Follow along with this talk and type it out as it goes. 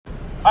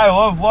I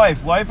love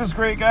life. Life is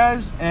great,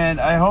 guys,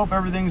 and I hope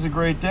everything's a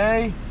great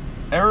day,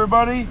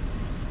 everybody.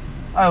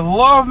 I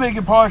love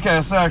making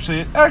podcasts,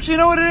 actually. Actually, you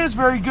know what? It is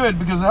very good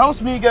because it helps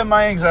me get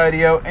my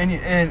anxiety out in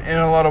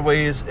a lot of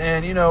ways.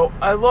 And, you know,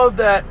 I love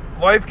that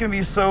life can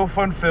be so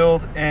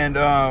fun-filled, and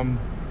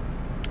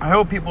I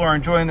hope people are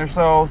enjoying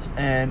themselves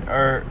and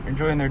are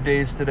enjoying their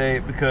days today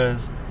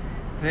because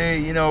today,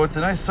 you know, it's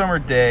a nice summer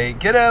day.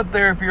 Get out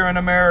there if you're in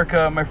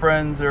America, my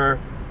friends, or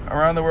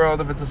around the world.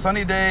 If it's a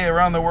sunny day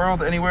around the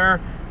world, anywhere,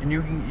 and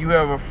you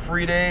have a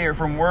free day or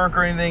from work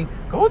or anything,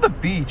 go to the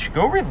beach.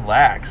 Go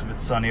relax if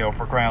it's sunny out,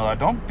 for crying out loud.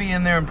 Don't be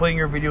in there and playing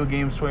your video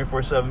games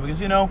 24/7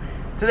 because, you know,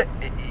 today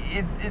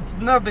it's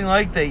nothing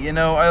like that. You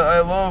know, I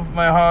love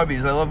my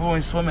hobbies. I love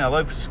going swimming. I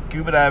love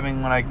scuba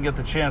diving when I can get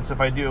the chance, if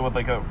I do it with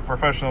like a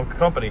professional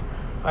company.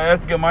 I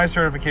have to get my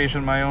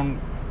certification, my own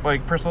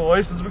like personal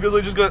license, because I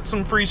just got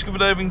some free scuba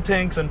diving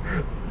tanks and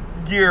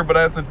gear, but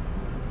I have to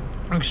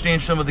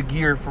exchange some of the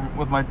gear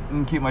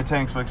and keep my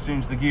tanks, but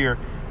exchange the gear.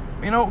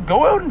 You know,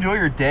 go out and enjoy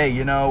your day.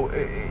 You know,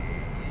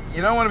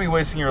 you don't want to be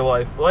wasting your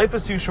life. Life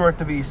is too short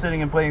to be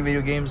sitting and playing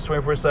video games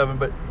 24/7,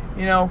 but,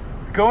 you know,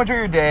 go enjoy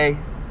your day.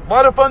 A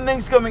lot of fun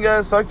things coming,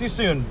 guys. Talk to you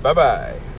soon. Bye-bye.